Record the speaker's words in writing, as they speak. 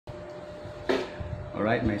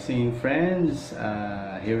Alright, my singing friends,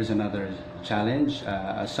 here's another challenge,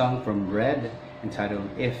 a song from Red entitled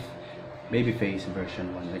If, Babyface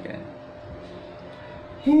version once again.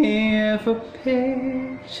 If a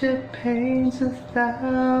picture paints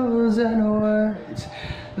 1,000 words,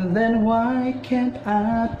 then why can't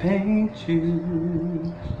I paint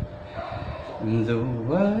you? The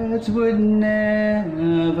words would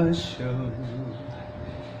never show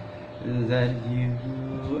that you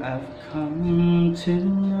I've come to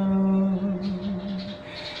know.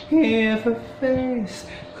 If a face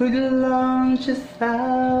could launch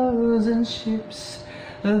 1,000 ships,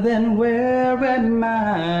 then where am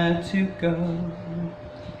I to go?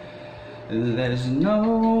 There's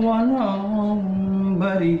no one home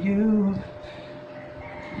but you.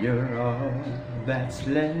 You're all that's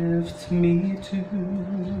left me to.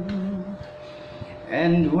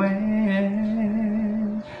 And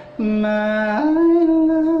when my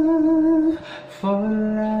love for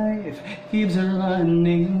life keeps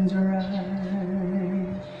running dry,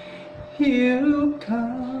 you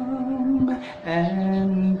come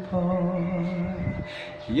and pour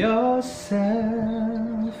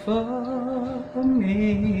yourself for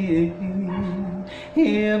me.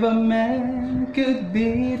 If a man could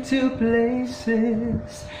be 2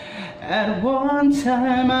 places at one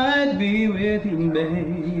time, I'd be with him,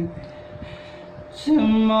 babe.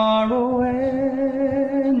 Tomorrow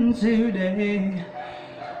and today,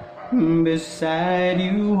 beside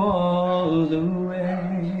you all the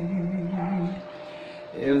way.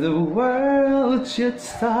 If the world should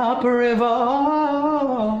stop revolving,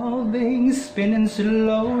 spinning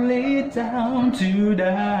slowly down to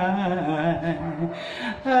die,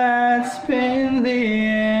 I'd spend the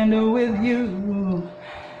end with you.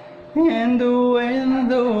 And when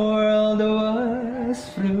the world was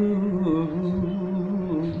through,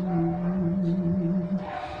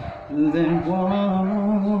 then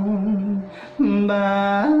one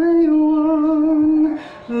by one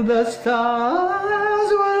the stars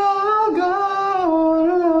will all go.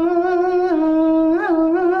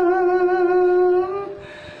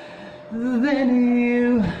 Then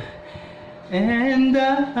you and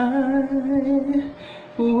I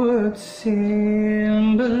would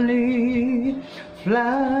simply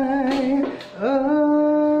fly